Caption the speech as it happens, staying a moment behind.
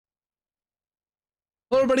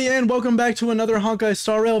Hello everybody and welcome back to another Honkai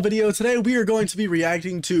Star Rail video. Today we are going to be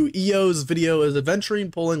reacting to EO's video as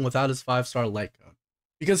Aventurine pulling without his 5-star Lightcone.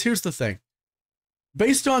 Because here's the thing.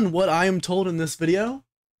 Based on what I am told in this video,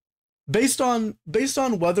 based on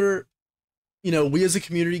whether, we as a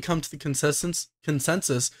community come to the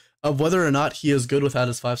consensus of whether or not he is good without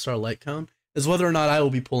his 5-star Lightcone, is whether or not I will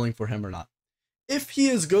be pulling for him or not. If he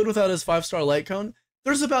is good without his 5-star Lightcone,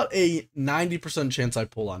 there's about a 90% chance I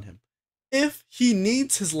pull on him. If he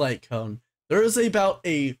needs his Lightcone, there is about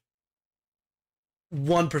a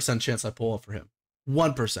 1% chance I pull for him.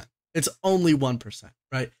 1%. It's only 1%,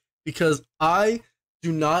 right? Because I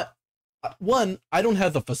do not, I don't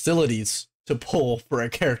have the facilities to pull for a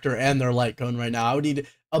character and their Lightcone right now. I would need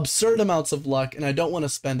absurd amounts of luck, and I don't want to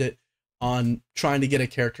spend it on trying to get a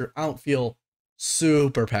character I don't feel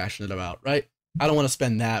super passionate about, right? I don't want to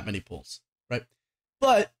spend that many pulls, right?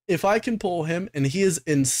 But if I can pull him and he is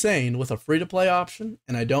insane with a free-to-play option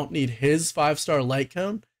and I don't need his 5-star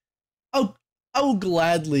Lightcone, I will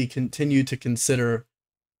gladly continue to consider,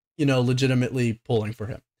 legitimately pulling for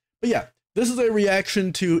him. But yeah, this is a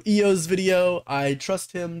reaction to EO's video. I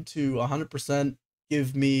trust him to 100%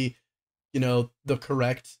 give me, the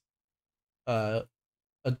correct, a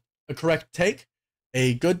correct take,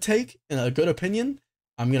 a good take, and a good opinion.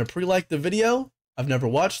 I'm going to pre-like the video. I've never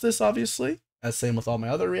watched this, obviously. As same with all my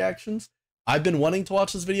other reactions. I've been wanting to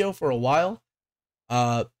watch this video for a while.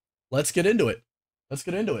 Let's get into it.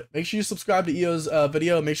 Make sure you subscribe to EO's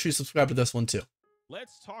video. Make sure you subscribe to this one too.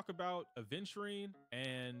 Let's talk about Aventurine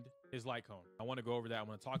and his Lightcone. I want to go over that. I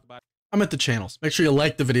want to talk about I'm at the channels. Make sure you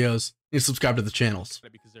like the videos and you subscribe to the channels.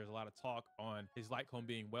 Because there's a lot of talk on his Lightcone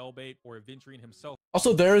being well bait or Aventurine himself.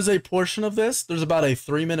 Also, there is a portion of this. There's about a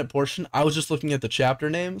 3-minute portion. I was just looking at the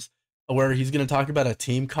chapter names where he's going to talk about a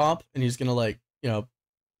team comp and he's going to kind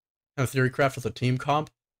of theory craft with a team comp.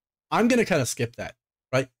 I'm going to kind of skip that,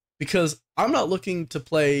 right? Because I'm not looking to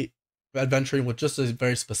play Aventurine with just a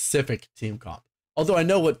very specific team comp. Although I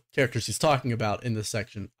know what characters he's talking about in this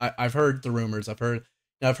section. I've heard the rumors. I've heard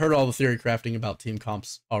all the theory crafting about team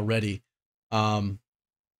comps already. Well,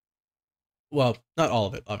 not all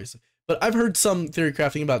of it, obviously. But I've heard some theory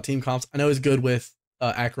crafting about team comps. I know he's good with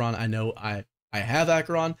Acheron. I know I have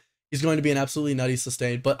Acheron. He's going to be an absolutely nutty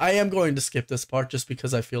sustain, but I am going to skip this part just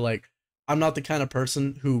because I feel like I'm not the kind of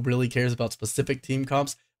person who really cares about specific team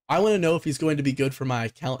comps. I want to know if he's going to be good for my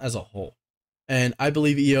account as a whole. And I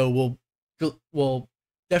believe EO will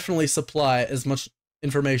definitely supply as much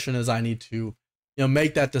information as I need to,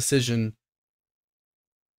 make that decision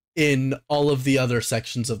in all of the other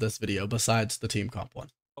sections of this video besides the team comp one.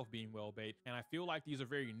 Being well bait, and I feel like these are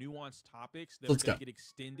very nuanced topics that are going to get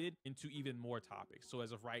extended into even more topics. So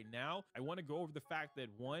as of right now, I want to go over the fact that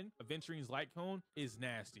one, Aventurine's Lightcone is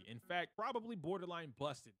nasty. In fact, probably borderline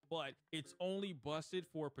busted, but it's only busted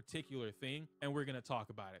for a particular thing, and we're going to talk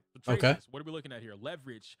about it. So okay, what are we looking at here?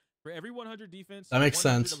 Leverage. For every 100 defense, that makes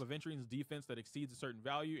sense. Of Aventurine's defense that exceeds a certain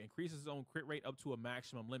value increases its own crit rate up to a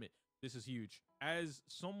maximum limit. This is huge. As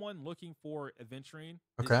someone looking for Aventurine,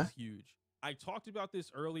 this is huge. I talked about this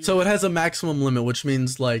earlier. So it has a maximum limit, which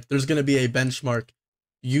means there's going to be a benchmark.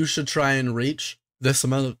 You should try and reach this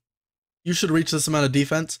amount of,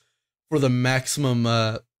 defense for the maximum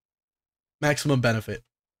benefit.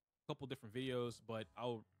 A couple different videos, but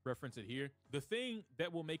I'll reference it here. The thing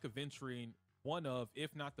that will make Aventurine one of,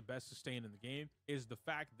 if not the best sustain in the game, is the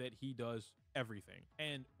fact that he does everything.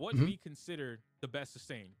 And what we consider the best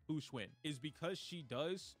sustain, Win, is because she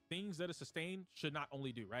does things that a sustain should not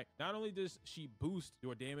only do, right? Not only does she boost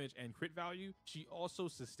your damage and crit value, she also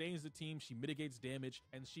sustains the team, she mitigates damage,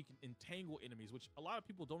 and she can entangle enemies, which a lot of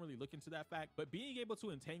people don't really look into that fact. But being able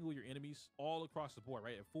to entangle your enemies all across the board,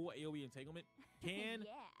 right? A full AoE entanglement can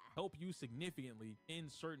help you significantly in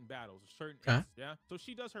certain battles, certain yeah. So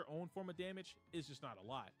she does her own form of damage. It's just not a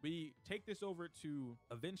lot. We take this over to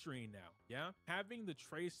Aventurine now, yeah? Having the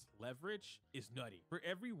trace leverage is nutty. For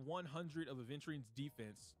every 100 of Aventurine's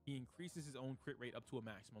defense, he increases his own crit rate up to a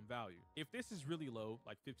maximum value. If this is really low,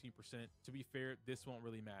 like 15%, to be fair, this won't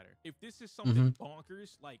really matter. If this is something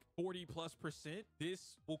bonkers, like 40+%,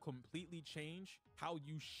 this will completely change how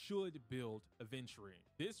you should build Aventurine.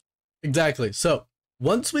 Exactly. So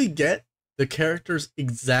once we get the character's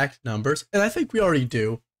exact numbers, and I think we already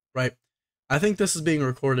do, right? I think this is being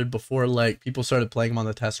recorded before people started playing him on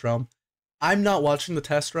the test realm. I'm not watching the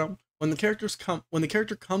test realm. When the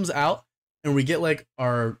character comes out and we get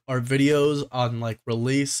our videos on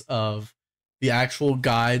release of the actual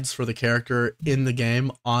guides for the character in the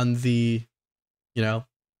game on the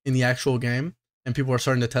in the actual game, and people are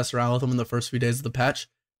starting to test around with them in the first few days of the patch,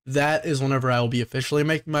 that is whenever I will be officially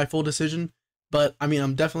making my full decision. but I mean,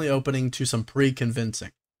 I'm definitely opening to some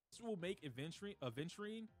pre-convincing. This will make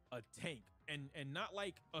Aventurine a tank, and not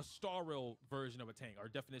like a Star Rail version of a tank or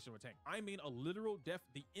definition of a tank. I mean a literal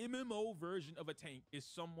the MMO version of a tank is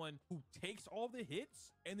someone who takes all the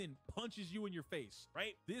hits and then punches you in your face,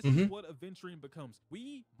 right? This is what Aventurine becomes.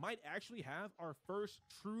 We might actually have our first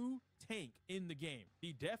true tank in the game.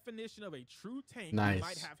 The definition of a true tank, nice. We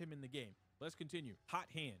might have him in the game. Let's continue. Hot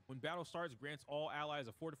Hand. When battle starts, grants all allies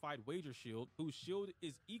a fortified wager shield, whose shield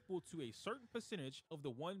is equal to a certain percentage of the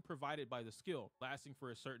one provided by the skill, lasting for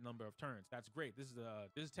a certain number of turns. That's great. This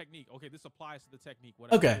is technique. Okay, this applies to the technique.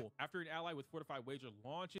 Whatever. Okay. Cool. After an ally with fortified wager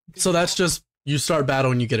launches, so that's just you start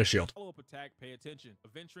battle and you get a shield. Follow-up attack. Pay attention.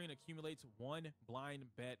 Aventurine accumulates 1 blind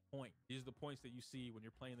bet point. These are the points that you see when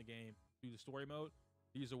you're playing the game through the story mode.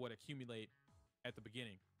 These are what accumulate at the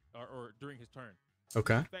beginning or during his turn.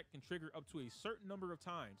 Okay. This effect can trigger up to a certain number of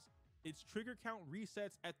times. Its trigger count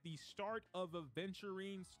resets at the start of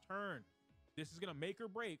Aventurine's turn. This is gonna make or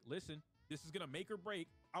break. Listen, this is gonna make or break.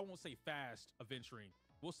 I won't say fast Aventurine.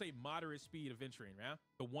 We'll say moderate speed Aventurine, yeah?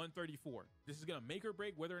 The 134. This is gonna make or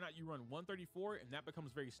break whether or not you run 134 and that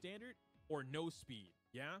becomes very standard, or no speed,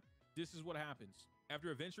 yeah? This is what happens.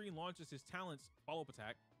 After Aventurine launches his talent's follow-up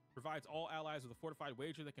attack, provides all allies with a fortified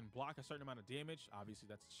wager that can block a certain amount of damage. Obviously,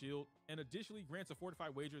 that's a shield. And additionally grants a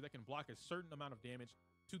fortified wager that can block a certain amount of damage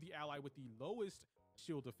to the ally with the lowest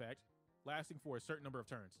shield effect, lasting for a certain number of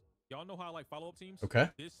turns. Y'all know how I like follow-up teams? Okay.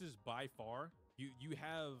 This is by far, you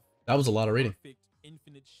have... That was a lot of reading. Perfect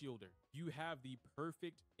infinite shielder. You have the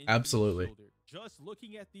perfect infinite Absolutely. shielder. Just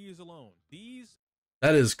looking at these alone.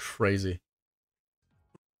 That is crazy.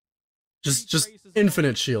 Just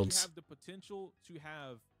infinite shields. You have the potential to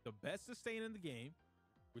have the best sustain in the game,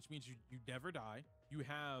 which means you never die. You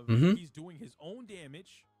have he's doing his own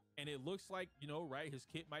damage, and it looks like, you know, right, his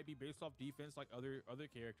kit might be based off defense like other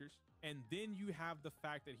characters. And then you have the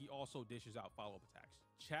fact that he also dishes out follow-up attacks.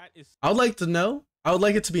 Chat is I would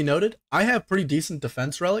like it to be noted, I have pretty decent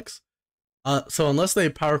defense relics. So unless they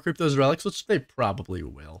power creep those relics, which they probably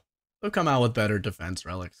will, they'll come out with better defense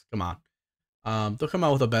relics. Come on. They'll come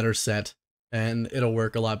out with a better set and it'll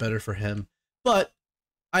work a lot better for him. But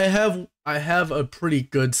I have a pretty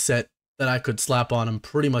good set that I could slap on him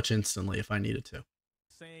pretty much instantly if I needed to.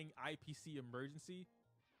 Saying IPC emergency.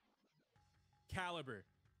 Caliber.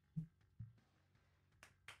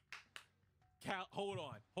 Hold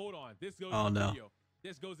on. This goes in the video.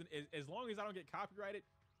 This goes in, as long as I don't get copyrighted,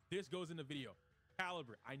 this goes in the video.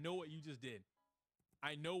 Caliber, I know what you just did.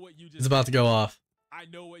 It's about to go off. I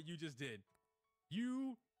know what you just did.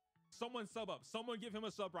 Someone sub up. Someone give him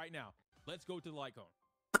a sub right now. Let's go to the Lightcone.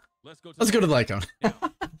 Let's go to the Lightcone. Now,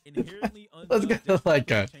 inherently Let's go to the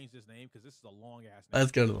Lightcone. Change this name because this is a long ass name.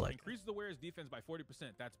 Let's go to the Lightcone. Increases the wearer's defense by 40%.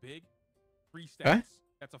 That's big. Free stats. Okay.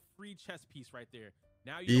 That's a free chess piece right there.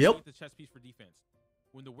 Now you don't get the chess piece for defense.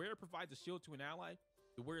 When the wearer provides a shield to an ally,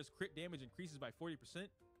 the wearer's crit damage increases by 40%,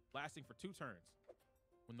 lasting for 2 turns.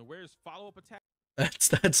 When the wearer's follow-up attack,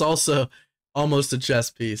 that's also almost a chess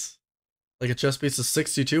piece. Like a chess piece is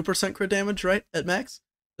 62% crit damage, right? At max.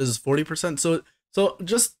 This is 40%. So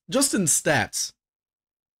just in stats,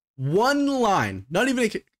 one line, not even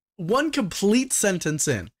one complete sentence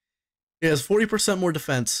in, it has 40% more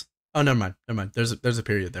defense. Oh, never mind. There's a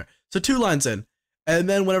period there. So 2 lines in, and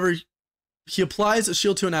then whenever he applies a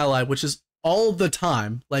shield to an ally, which is all the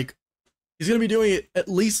time, like he's gonna be doing it at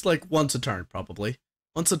least like once a turn, probably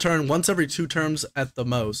once every 2 turns at the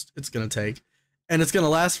most. It's gonna take, and it's gonna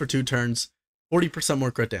last for 2 turns. 40%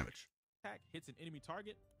 more crit damage. Attack hits an enemy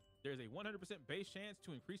target. There's a 100% base chance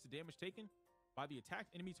to increase the damage taken by the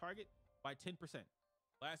attacked enemy target by 10%,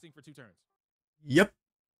 lasting for 2 turns. Yep.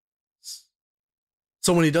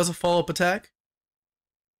 So when he does a follow-up attack,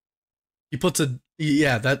 he puts so the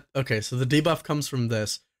debuff comes from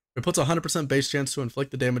this. It puts a 100% base chance to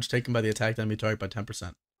inflict the damage taken by the attacked enemy target by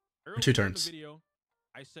 10%. Earlier for 2 turns. In the video,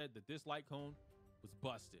 I said that this Lightcone was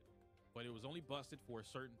busted, but it was only busted for a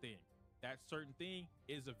certain thing. That certain thing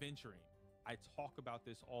is Aventurine. I talk about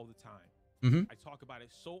this all the time. I talk about it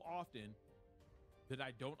so often that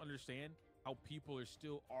I don't understand how people are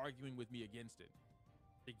still arguing with me against it.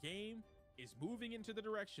 The game is moving into the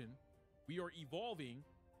direction. We are evolving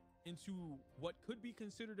into what could be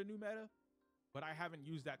considered a new meta, but I haven't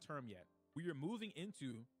used that term yet. We are moving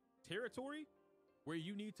into territory where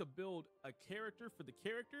you need to build a character for the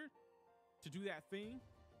character to do that thing,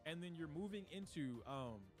 and then you're moving into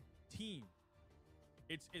team.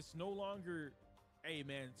 It's no longer, hey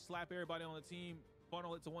man, slap everybody on the team,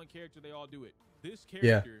 funnel it to one character, they all do it. This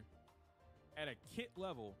character at a kit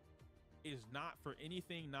level is not for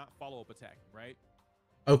anything not follow-up attack, right?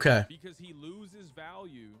 Okay. Because he loses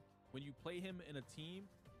value when you play him in a team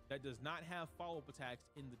that does not have follow-up attacks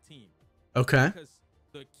in the team. Okay. Because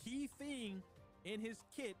the key thing in his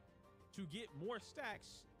kit to get more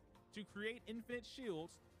stacks, to create infinite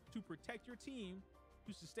shields, to protect your team,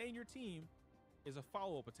 to sustain your team, is a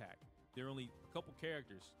follow-up attack. There are only a couple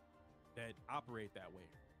characters that operate that way,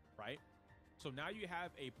 right? So now you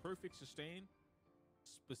have a perfect sustain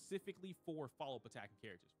specifically for follow-up attacking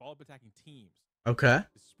characters, follow-up attacking teams. Okay.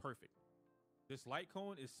 This is perfect. This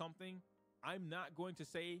Lightcone is something I'm not going to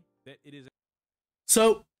say that it is.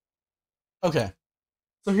 So, okay.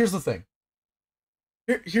 So here's the thing.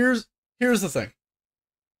 Here's the thing.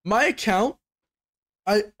 My account,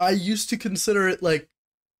 I used to consider it like,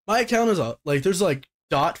 my account is like, there's like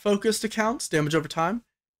dot focused accounts, damage over time,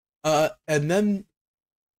 and then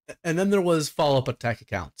there was follow-up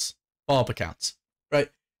accounts, right?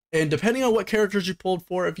 And depending on what characters you pulled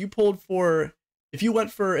for, if you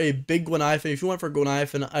went for a big Gwenaifen, if you went for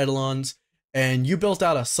Gwenaifen Eidolons, and you built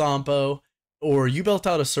out a Sampo, or you built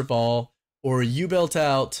out a Serval, or you built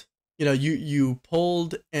out, you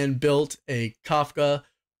pulled and built a Kafka,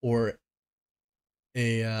 or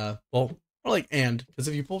a, because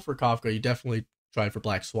if you pull for Kafka, you definitely try for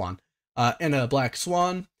Black Swan, and a Black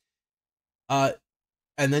Swan, and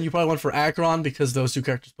then you probably went for Acheron because those two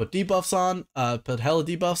characters put debuffs on, put hella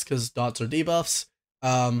debuffs because dots are debuffs.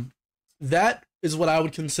 That is what I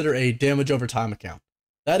would consider a damage over time account.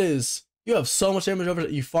 That is, you have so much damage over,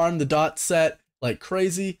 you farm the dot set like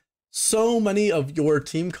crazy. So many of your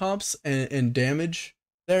team comps and damage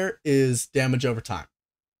there is damage over time,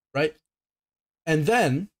 right? And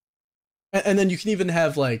then you can even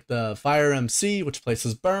have like the Fire MC, which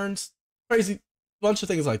places burns, crazy bunch of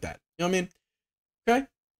things like that. You know what I mean? Okay.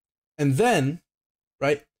 And then,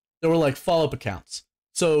 right, there were like follow-up accounts.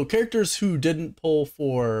 So characters who didn't pull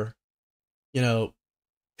for,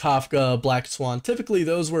 Kafka, Black Swan, typically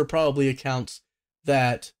those were probably accounts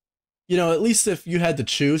that, at least if you had to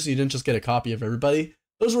choose, you didn't just get a copy of everybody.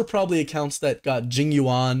 Those were probably accounts that got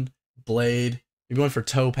Jingyuan, Blade, you're going for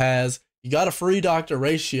Topaz, you got a free Doctor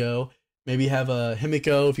ratio, maybe have a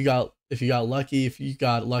Himiko if you got lucky,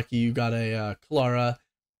 you got a Clara.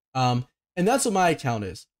 And that's what my account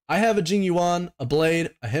is. I have a Jingyuan, a Blade,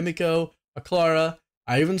 a Himiko, a Clara.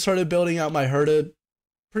 I even started building out my Herta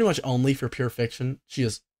pretty much only for pure fiction. She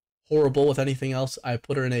is horrible with anything else. I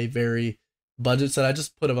put her in a very budget set. I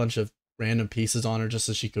just put a bunch of random pieces on her just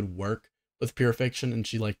so she could work with pure fiction, and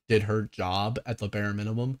she like did her job at the bare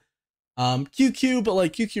minimum. QQ, but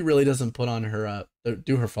like QQ really doesn't put on her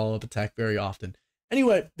do her follow-up attack very often.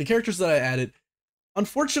 Anyway, the characters that I added,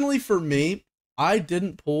 unfortunately for me, I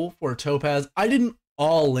didn't pull for Topaz. I didn't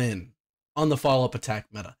all in on the follow-up attack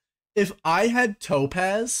meta. If I had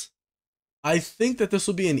Topaz, I think that this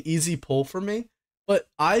would be an easy pull for me, but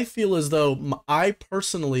I feel as though I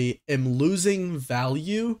personally am losing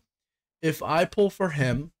value if I pull for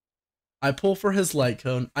him. I pull for his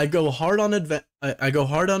Lightcone. I go hard on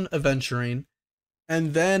Aventurine,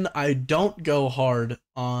 and then I don't go hard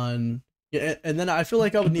on. And then I feel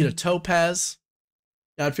like I would need a Topaz.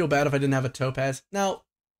 I'd feel bad if I didn't have a Topaz. Now,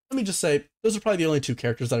 let me just say, those are probably the only two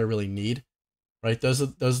characters that I really need, right? Those are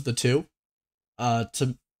the two.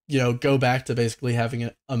 To go back to basically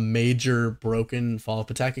having a major broken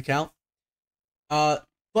follow-up attack account. But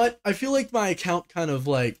I feel like my account kind of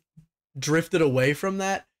like drifted away from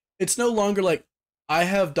that. It's no longer like I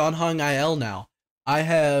have Donhong IL now. I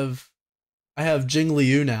have Jing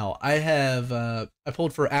Liu now. I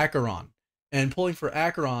pulled for Acheron, and pulling for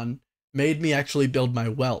Acheron made me actually build my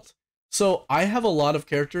Welt. So I have a lot of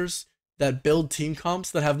characters that build team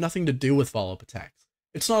comps that have nothing to do with follow-up attacks.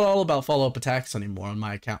 It's not all about follow-up attacks anymore on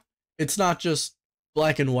my account. It's not just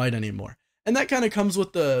black and white anymore. And that kind of comes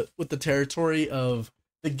with the territory of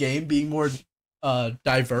the game being more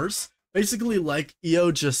diverse. Basically, like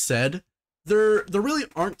EO just said, there really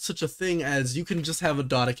aren't such a thing as you can just have a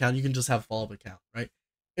dot account, you can just have a follow-up account, right?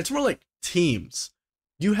 It's more like teams.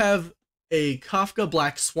 You have a Kafka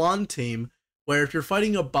Black Swan team where if you're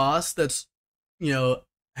fighting a boss that's,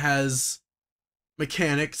 has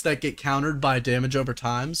mechanics that get countered by damage over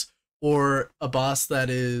times, or a boss that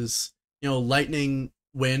is, lightning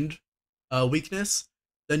wind weakness,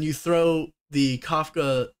 then you throw the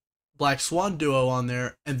Kafka Black Swan duo on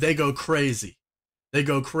there and they go crazy.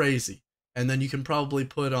 And then you can probably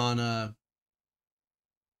put on I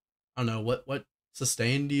don't know, what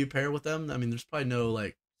sustain do you pair with them? I mean, there's probably no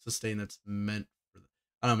like sustain that's meant for them.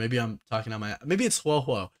 I don't know, maybe I'm talking on maybe it's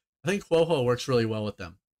Huohuo. I think Huohuo works really well with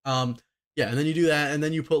them. Yeah, and then you do that, and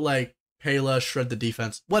then you put like Pela, shred the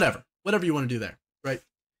defense, whatever you want to do there, right?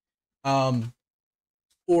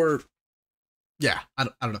 Or yeah, I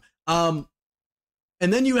don't know.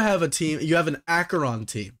 And then you have a team, you have an Acheron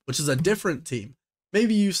team, which is a different team.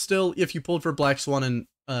 Maybe you still, if you pulled for Black Swan and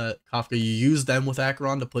Kafka, you use them with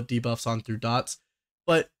Acheron to put debuffs on through dots.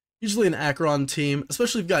 But usually an Acheron team,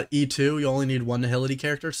 especially if you've got E2, you only need one Nihility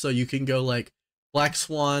character, so you can go like Black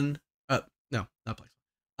Swan, no, not Black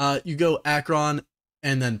Swan. You go Acheron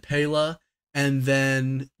and then Pela, and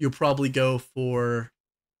then you'll probably go for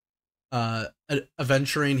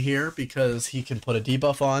Aventurine here because he can put a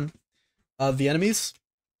debuff on the enemies.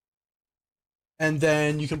 And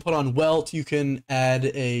then you can put on Welt, you can add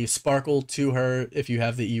a Sparkle to her if you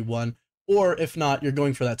have the E1, or if not, you're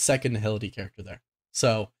going for that second Nihility character there.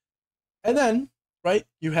 So, and then, right,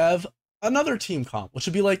 you have another team comp, which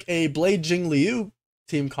would be like a Blade Jing Liu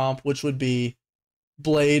team comp, which would be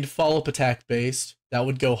Blade follow-up attack based. That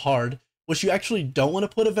would go hard, which you actually don't want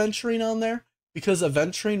to put Aventurine on there, because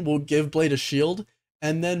Aventurine will give Blade a shield,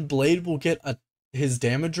 and then Blade will get his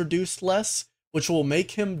damage reduced less, which will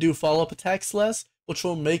make him do follow-up attacks less, which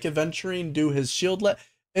will make Aventurine do his shield less.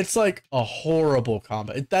 It's like a horrible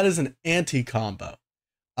combo. That is an anti-combo.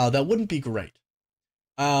 That wouldn't be great.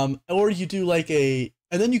 Or you do like and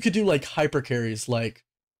then you could do like hyper carries, like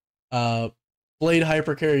Blade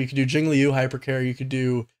hyper carry. You could do Jing Liu hyper carry. You could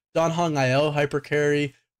do Dan Hong IO hyper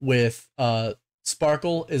carry with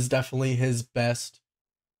Sparkle is definitely his best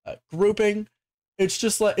grouping. It's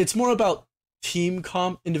just like, it's more about team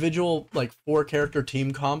comp, individual like 4-character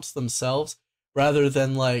team comps themselves, rather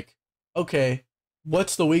than like, okay,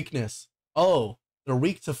 what's the weakness? Oh, they're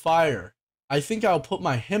weak to fire. I think I'll put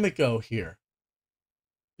my Himiko here.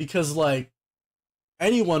 Because like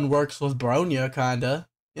anyone works with Bronya kinda,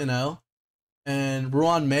 you know? And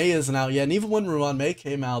Ruan Mei isn't out yet. And even when Ruan Mei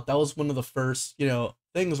came out, that was one of the first,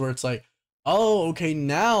 things where it's like, oh, okay,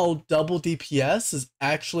 now double DPS is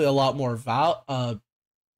actually a lot more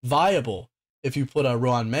viable if you put a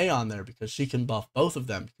Ruan Mei on there, because she can buff both of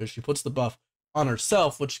them, because she puts the buff on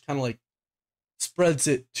herself, which kind of like spreads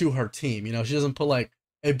it to her team. She doesn't put like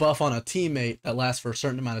a buff on a teammate that lasts for a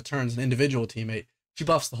certain amount of turns, an individual teammate. She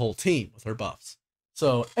buffs the whole team with her buffs.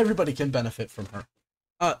 So everybody can benefit from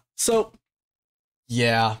her. So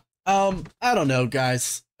yeah, I don't know,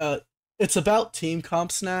 guys. It's about team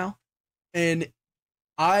comps now, and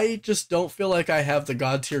I just don't feel like I have the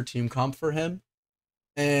god tier team comp for him.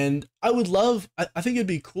 And I would love, I think it'd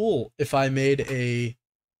be cool if I made a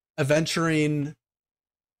Aventurine,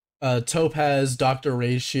 Topaz, Dr.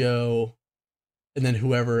 Ratio, and then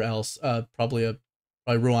whoever else, probably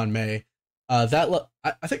Ruan Mei. I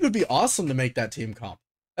think it would be awesome to make that team comp.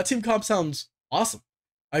 That team comp sounds awesome.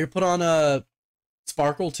 I could put on a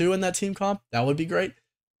Sparkle too in that team comp. That would be great.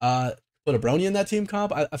 Put a Bronya in that team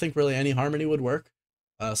comp. I think really any Harmony would work.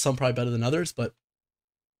 Some probably better than others, but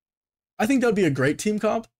I think that would be a great team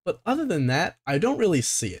comp. But other than that, I don't really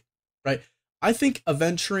see it, right? I think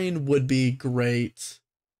Aventurine would be great.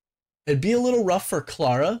 It'd be a little rough for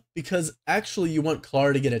Clara, because actually you want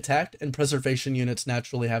Clara to get attacked, and preservation units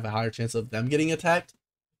naturally have a higher chance of them getting attacked.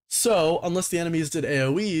 So unless the enemies did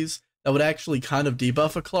AoEs, that would actually kind of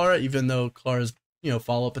debuff a Clara, even though Clara's,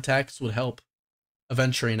 follow-up attacks would help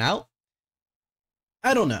Aventurine out.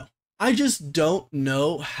 I don't know. I just don't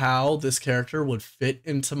know how this character would fit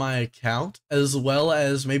into my account, as well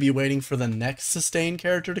as maybe waiting for the next sustain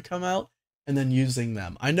character to come out and then using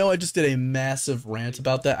them. I know I just did a massive rant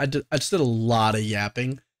about that. I just did a lot of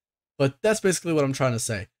yapping, but that's basically what I'm trying to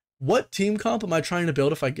say. What team comp am I trying to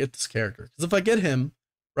build if I get this character? Because if I get him,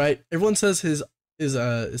 right, everyone says his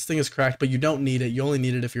thing is cracked, but you don't need it. You only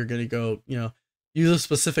need it if you're going to go, use a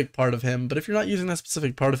specific part of him. But if you're not using that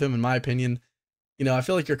specific part of him, in my opinion, I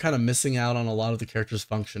feel like you're kind of missing out on a lot of the character's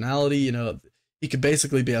functionality. He could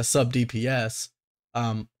basically be a sub DPS,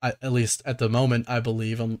 at least at the moment, I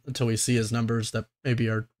believe, until we see his numbers that maybe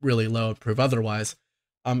are really low and prove otherwise.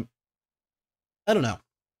 I don't know.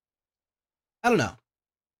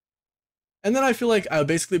 And then I feel like I would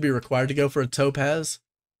basically be required to go for a Topaz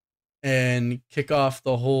and kick off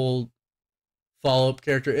the whole follow-up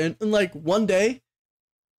character. And like one day,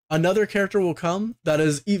 another character will come that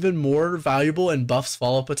is even more valuable and buffs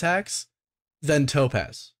follow-up attacks than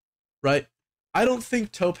Topaz, right? I don't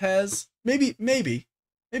think Topaz, maybe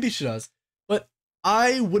she does, but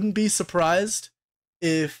I wouldn't be surprised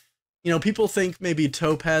if, people think maybe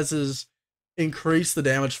Topaz's increase the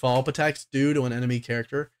damage follow-up attacks due to an enemy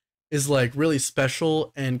character is like really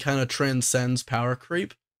special and kind of transcends power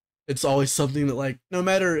creep. It's always something that, like, no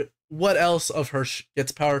matter what else of her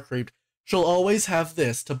gets power creeped, she'll always have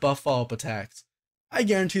this to buff follow-up attacks. I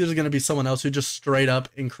guarantee there's going to be someone else who just straight up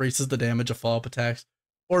increases the damage of follow-up attacks.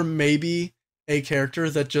 Or maybe a character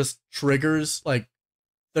that just triggers, like,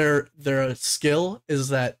 their skill is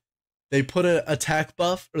that they put a attack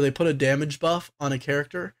buff or they put a damage buff on a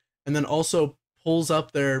character, and then also pulls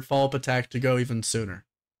up their follow-up attack to go even sooner.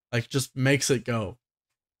 Like, just makes it go.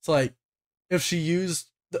 It's like, if she used,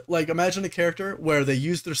 like, imagine a character where they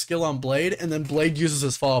use their skill on Blade, and then Blade uses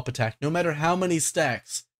his follow-up attack, no matter how many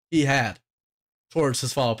stacks he had towards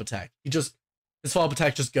his follow-up attack. His follow-up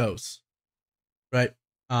attack just goes. Right?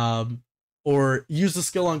 Or use the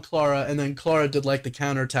skill on Clara, and then Clara did, like, the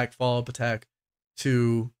counterattack follow-up attack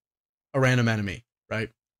to a random enemy, right?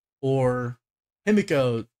 Or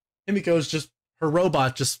Himiko's just, her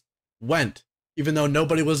robot just went, even though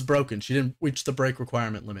nobody was broken. She didn't reach the break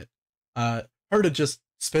requirement limit. Herta just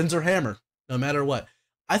spins her hammer, no matter what.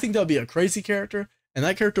 I think that would be a crazy character, and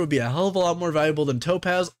that character would be a hell of a lot more valuable than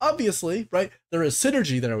Topaz, obviously, right? There is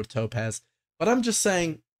synergy there with Topaz, but I'm just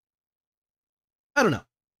saying, I don't know.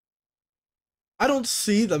 I don't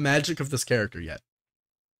see the magic of this character yet.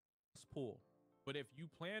 Pool. But if you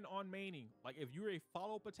plan on maining, like if you're a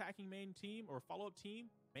follow-up attacking main team or follow-up team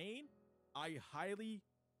main, I highly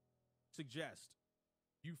suggest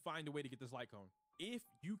you find a way to get this Lightcone. If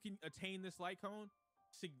you can attain this Lightcone,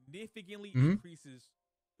 significantly increases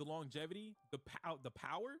the longevity, the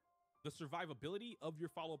power, the survivability of your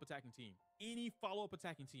follow-up attacking team. Any follow-up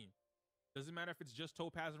attacking team. Doesn't matter if it's just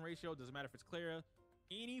Topaz and Ratio, doesn't matter if it's Clara.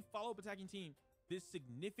 Any follow-up attacking team, this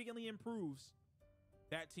significantly improves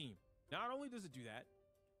that team. Not only does it do that,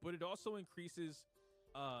 but it also increases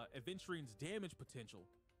Aventurine's damage potential,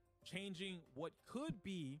 changing what could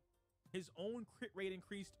be his own crit rate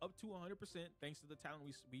increased up to 100% thanks to the talent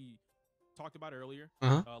we talked about earlier.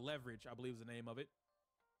 Leverage, I believe is the name of it.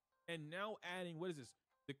 And now adding, what is this?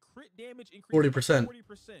 The crit damage increase 40%.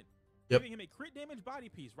 40%. Yep. Giving him a crit damage body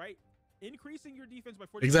piece, right? Increasing your defense by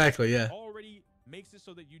 40%. Exactly, yeah. Already makes it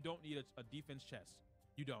so that you don't need a defense chest.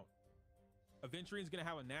 You don't. Aventurine's going to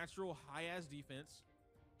have a natural high-ass defense.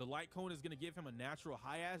 The Lightcone is going to give him a natural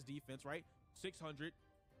high-ass defense, right? 600.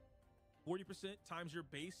 40% times your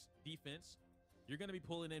base defense. You're going to be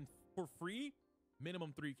pulling in for free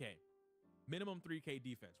minimum 3K. Minimum 3K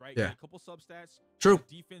defense, right? Yeah. You get a couple substats. True.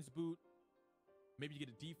 Defense boot. Maybe you get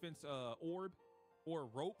a defense orb or a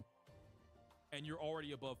rope. And you're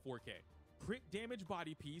already above 4K. Crit damage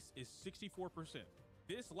body piece is 64%.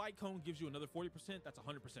 This Lightcone gives you another 40%. That's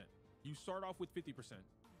 100%. You start off with 50%.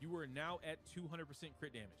 You are now at 200%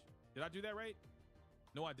 crit damage. Did I do that right?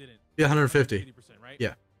 No, I didn't. Yeah, 150. 150%, right?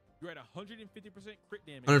 Yeah. You're at 150% crit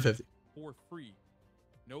damage 150. for free.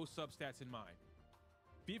 No substats in mind.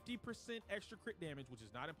 50% extra crit damage, which is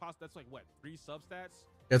not impossible. That's like what? 3 substats?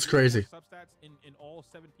 That's crazy. Substats in all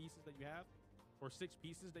 7 pieces that you have, or 6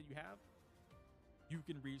 pieces that you have. You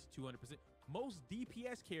can reach 200%. Most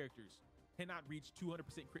DPS characters cannot reach 200%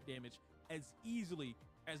 crit damage as easily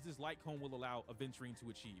as this Lightcone will allow Aventurine to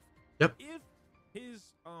achieve. Yep.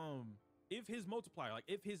 If his multiplier, like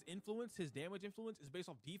if his influence, his damage influence is based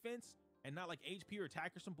off defense and not like HP or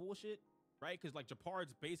attack or some bullshit, right? Because like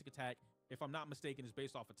Japard's basic attack, if I'm not mistaken, is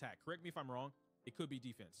based off attack. Correct me if I'm wrong. It could be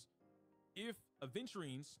defense. If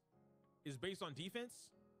Aventurine's is based on defense,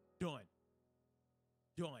 done.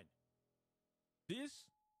 Done. This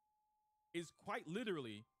is quite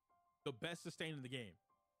literally the best sustain in the game.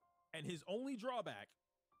 And his only drawback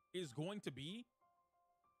is going to be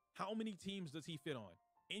how many teams does he fit on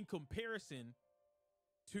in comparison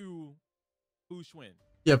to Fu Xuan.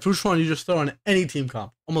 Yeah, Fu Xuan you just throw on any team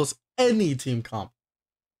comp. Almost any team comp.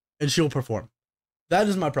 And she'll perform. That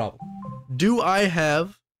is my problem. Do I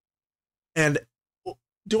have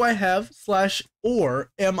 /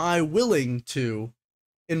 or am I willing to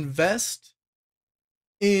invest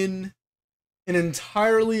in an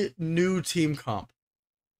entirely new team comp?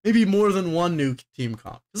 Maybe more than one new team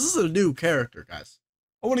comp. This is a new character, guys.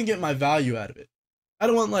 I want to get my value out of it. I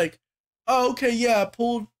don't want like, oh, okay, yeah,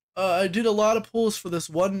 I did a lot of pulls for this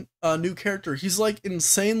one new character. He's like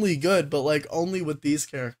insanely good, but like only with these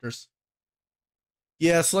characters.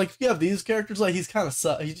 Yeah, so like if you have these characters, like he just kind of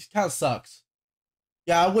sucks.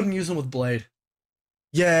 Yeah, I wouldn't use him with Blade.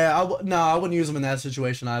 Yeah, I wouldn't use him in that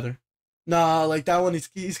situation either. Nah, like that one,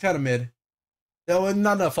 he's kind of mid. That one,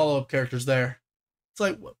 not enough follow-up characters there. It's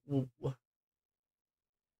like, what?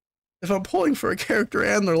 If I'm pulling for a character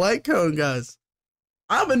and their Lightcone, guys,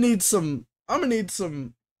 I'm gonna need some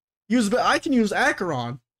use. I can use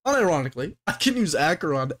Acheron. Unironically, I can use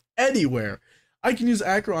Acheron anywhere. I can use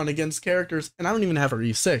Acheron against characters, and I don't even have her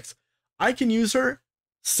E6. I can use her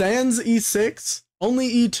sans E6, only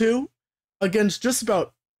E2, against just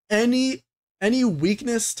about any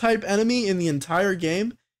weakness type enemy in the entire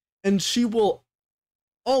game, and she will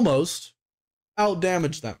almost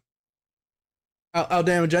outdamage them.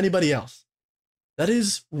 Outdamage anybody else. That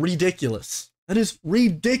is ridiculous. That is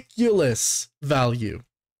ridiculous value.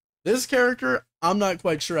 This character, I'm not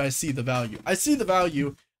quite sure I see the value. I see the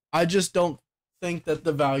value. I just don't think that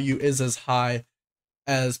the value is as high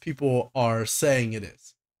as people are saying it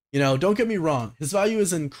is. You know, don't get me wrong. His value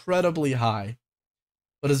is incredibly high.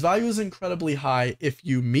 But his value is incredibly high if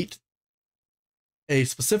you meet a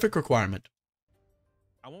specific requirement.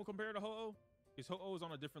 I won't compare to Ho-Oh, because Ho-Oh is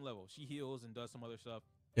on a different level. She heals and does some other stuff.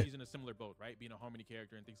 Yeah. She's in a similar boat, right? Being a harmony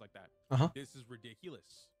character and things like that. This is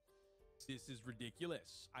ridiculous. This is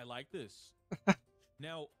ridiculous. I like this.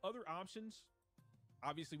 Now, other options.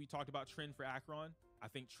 Obviously, we talked about Trend for Acheron. I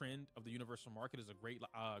think Trend of the Universal Market is a great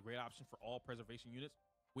option for all preservation units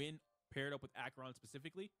when paired up with Acheron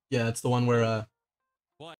specifically. Yeah, it's the one where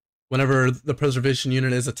whenever the preservation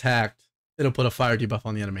unit is attacked, it'll put a fire debuff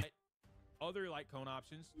on the enemy. Other Lightcone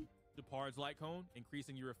options. Japard's Lightcone,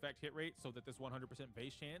 increasing your effect hit rate so that this 100%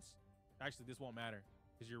 base chance. Actually, this won't matter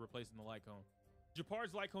because you're replacing the Lightcone.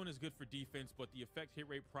 Japard's Lightcone is good for defense, but the effect hit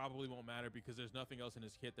rate probably won't matter because there's nothing else in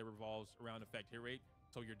his kit that revolves around effect hit rate,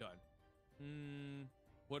 so you're done.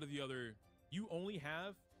 What are the other? You only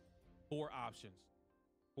have 4 options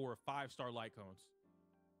for 5-star Lightcones.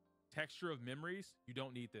 Texture of Memories, you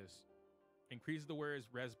don't need this. Increases the wearer's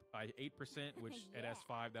res by 8%, which at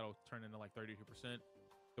S5, that'll turn into like 32%.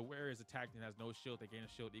 The wearer is attacked and has no shield. They gain a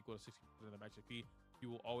shield equal to 60% of the max HP.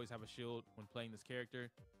 You will always have a shield when playing this character.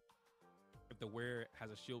 If the wearer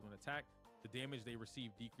has a shield when attacked, the damage they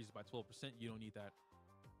receive decreases by 12%. You don't need that.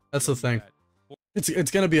 That's the thing. It's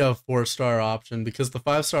going to be a 4-star option because the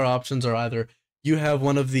 5-star options are either you have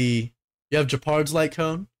Japard's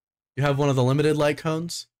Lightcone, you have one of the limited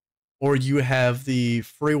Lightcones, or you have the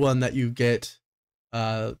free one that you get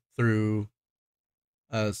through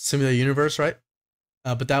Simulated Universe, right?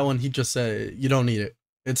 But that one, he just said you don't need it.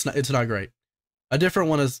 It's not great. A different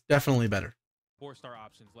one is definitely better. 4-star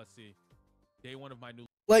options. Let's see. Day one of my new.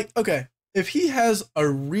 Like, okay, if he has a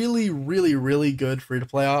really, really, really good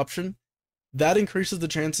free-to-play option, that increases the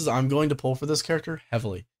chances I'm going to pull for this character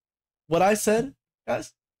heavily. What I said,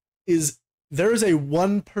 guys, is there is a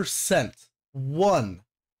 1%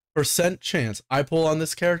 chance I pull on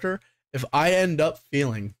this character if I end up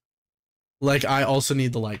feeling like I also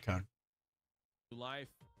need the Lightcone. Life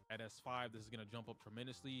at S5, this is going to jump up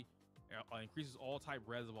tremendously. Increases all type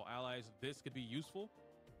res of all allies. This could be useful.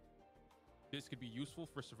 This could be useful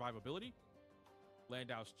for survivability.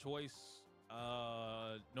 Landau's Choice.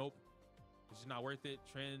 Nope. It's just not worth it.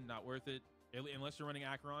 Trend, not worth it. Unless you're running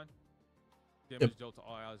Acheron. Damage dealt to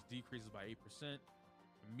all allies decreases by 8%.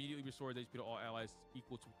 Immediately restores HP to all allies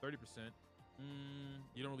equal to 30%.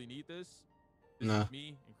 You don't really need this. Nah. Is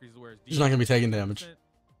me. Increases the wearer's He's not going to be taking damage.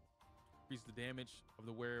 Increase the damage of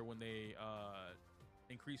the wearer when they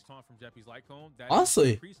increase taunt from Jeppy's Lightcone.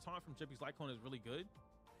 Honestly, increased taunt from Jeppy's Lightcone is really good,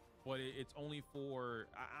 but it's only for.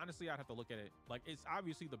 Honestly, I'd have to look at it. Like, it's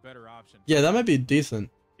obviously the better option. Yeah, that might be decent.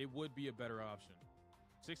 It would be a better option.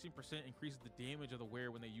 16% increases the damage of the wearer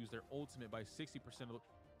when they use their ultimate by 60% of the.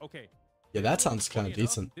 Okay. Yeah, that sounds kind of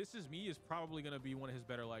decent. This Is Me is probably going to be one of his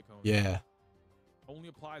better Lightcones. Yeah. Only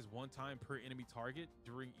applies 1 time per enemy target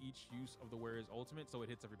during each use of the wearer's ultimate, so it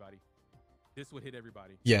hits everybody. This would hit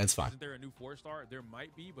everybody. Yeah, it's fine. Isn't there a new 4-star? There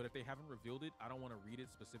might be, but if they haven't revealed it, I don't want to read it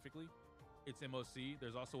specifically. It's MOC.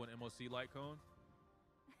 There's also an MOC Lightcone.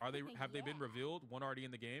 Are they? Have they been revealed? One already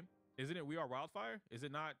in the game. Isn't it We Are Wildfire? Is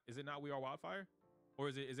it not? Is it not We Are Wildfire? Or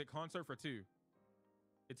is it Concert for 2?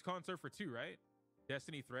 It's Concert for 2, right?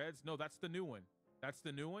 Destiny Threads? No, that's the new one. That's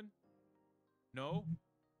the new one? No?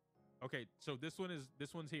 Okay, so this one's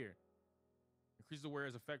here. Increases the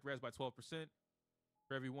wearer's effect res by 12%.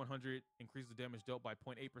 For every 100, increase the damage dealt by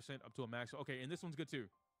 0.8% up to a max. Okay, and this one's good too.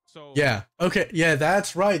 So yeah, okay, yeah,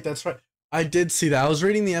 that's right. I did see that. I was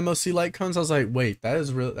reading the MOC Lightcones. I was like, wait,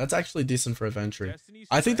 that's actually decent for Aventurine.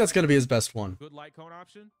 I think that's gonna be his best one. Good Lightcone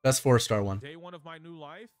option. Best 4-star one. Day one of my new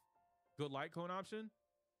life. Good Lightcone option.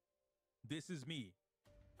 This Is Me.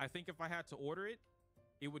 I think if I had to order it,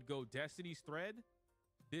 it would go Destiny's Thread.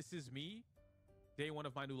 This Is Me. Day one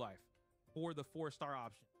of my new life for the 4-star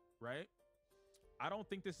option, right? I don't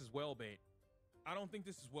think this is well bait.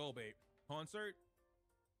 Concert.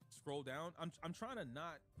 Scroll down. I'm trying to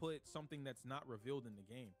not put something that's not revealed in the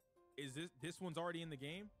game. Is this one's already in the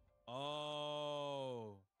game?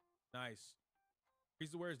 Oh, nice.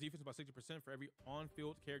 Increase the wearer's defense by 60% for every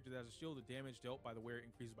on-field character that has a shield. The damage dealt by the wearer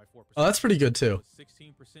increases by 4%. Oh, that's pretty good too.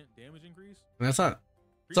 16% damage increase. And it's not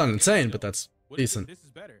insane, but that's decent. This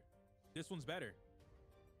is better. This one's better.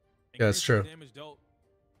 Yeah, it's true. Damage dealt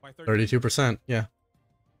by 32%. Yeah.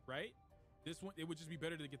 Right? This one, it would just be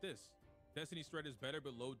better to get this. Destiny's Thread is better,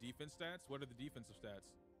 but low defense stats. What are the defensive stats?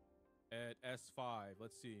 At S5,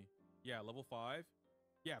 let's see. Yeah, level 5.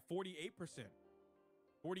 Yeah, 48%.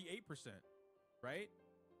 48%, right?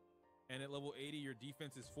 And at level 80, your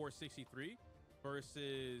defense is 463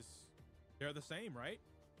 versus they're the same, right?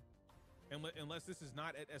 Unless this is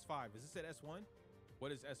not at S5. Is this at S1?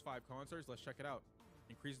 What is S5 concerts? Let's check it out.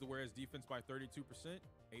 Increase the wearer's defense by 32%, 8%,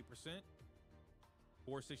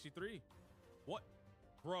 463. What?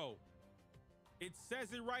 Bro, it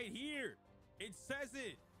says it right here. It says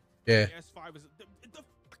it. Yeah. The S5 is the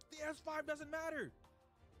S5 doesn't matter.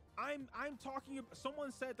 I'm talking about,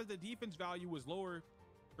 someone said that the defense value was lower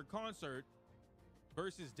for concert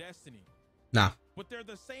versus Destiny. Nah. But they're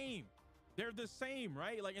the same. They're the same,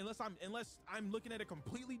 right? Like unless I'm looking at a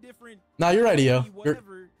completely different. No, you're right, EO.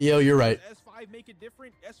 You're right. S5 make it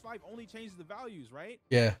different. S5 only changes the values, right?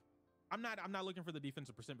 Yeah. I'm not looking for the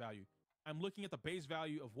defensive percent value. I'm looking at the base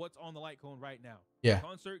value of what's on the Lightcone right now. Yeah.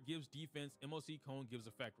 Concert gives defense, MOC cone gives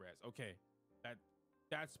effect res. Okay.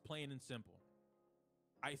 That's plain and simple.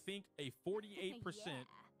 I think a 48%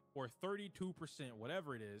 or 32%,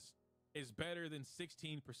 whatever it is better than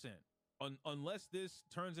 16%. Unless this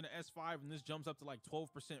turns into S5 and this jumps up to like 12%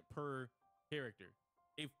 per character.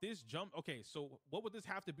 If this jump, okay, so what would this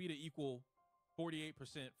have to be to equal 48%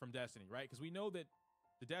 from Destiny, right? Because we know that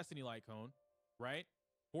the Destiny Lightcone, right?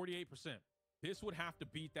 48%. This would have to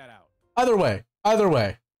beat that out. Either way.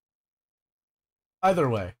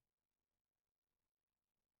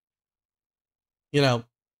 You know,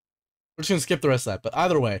 we're just going to skip the rest of that. But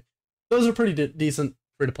either way, those are pretty decent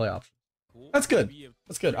free-to-play options. Cool. That's good.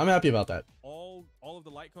 That's good. I'm happy about that. All of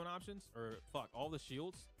the Lightcone options, or fuck, all the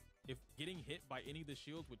shields, if getting hit by any of the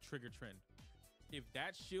shields would trigger trend. If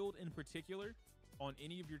that shield in particular on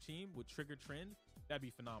any of your team would trigger trend, that'd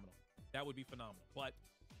be phenomenal. That would be phenomenal. But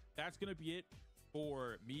that's going to be it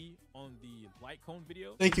for me on the Lightcone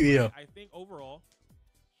video. Thank you, EO. I think overall,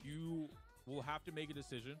 you will have to make a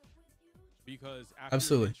decision because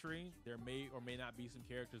after entering, there may or may not be some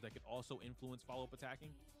characters that could also influence follow-up attacking.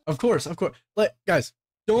 Of course. Like, guys,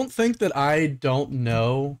 don't think that I don't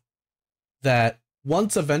know that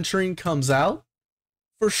once Aventurine comes out,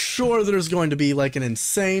 for sure there's going to be like an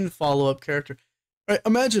insane follow-up character. Right?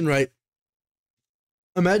 Imagine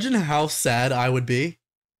how sad I would be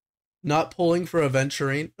not pulling for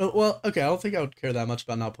Aventurine. Well, okay, I don't think I would care that much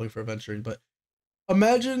about not pulling for Aventurine, but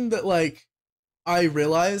imagine that, like, I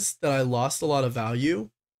realized that I lost a lot of value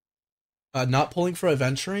not pulling for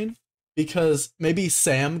Aventurine because maybe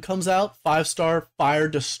Sam comes out, 5-star fire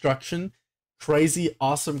destruction, crazy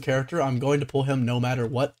awesome character. I'm going to pull him no matter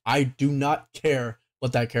what. I do not care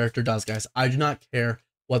what that character does, guys. I do not care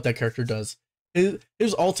what that character does.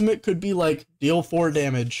 His ultimate could be like deal 4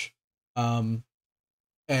 damage and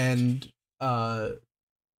flip a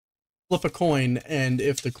coin, and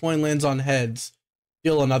if the coin lands on heads,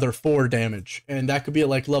 deal another 4 damage, and that could be at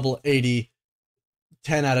like level 80,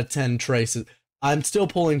 10 out of 10 traces. I'm still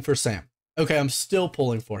pulling for Sam. Okay, I'm still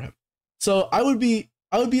pulling for him. So I would be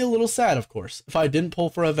a little sad, of course, if I didn't pull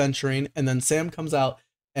for Aventurine and then Sam comes out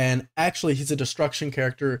and actually he's a destruction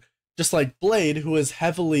character, just like Blade, who is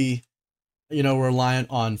heavily, you know, reliant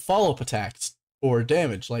on follow-up attacks or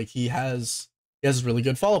damage. Like he has really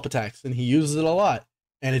good follow-up attacks and he uses it a lot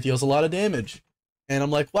and it deals a lot of damage. And I'm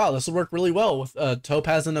like, wow, this would work really well with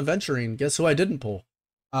Topaz and Aventurine. Guess who I didn't pull?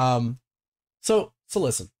 So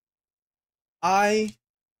listen, I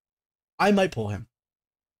might pull him.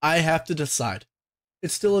 I have to decide.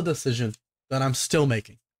 It's still a decision that I'm still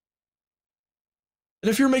making. And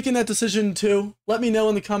if you're making that decision too, let me know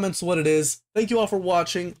in the comments what it is. Thank you all for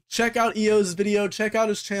watching. Check out EO's video, check out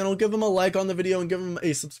his channel, give him a like on the video and give him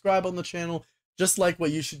a subscribe on the channel, just like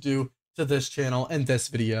what you should do to this channel and this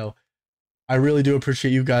video. I really do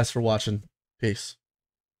appreciate you guys for watching. Peace.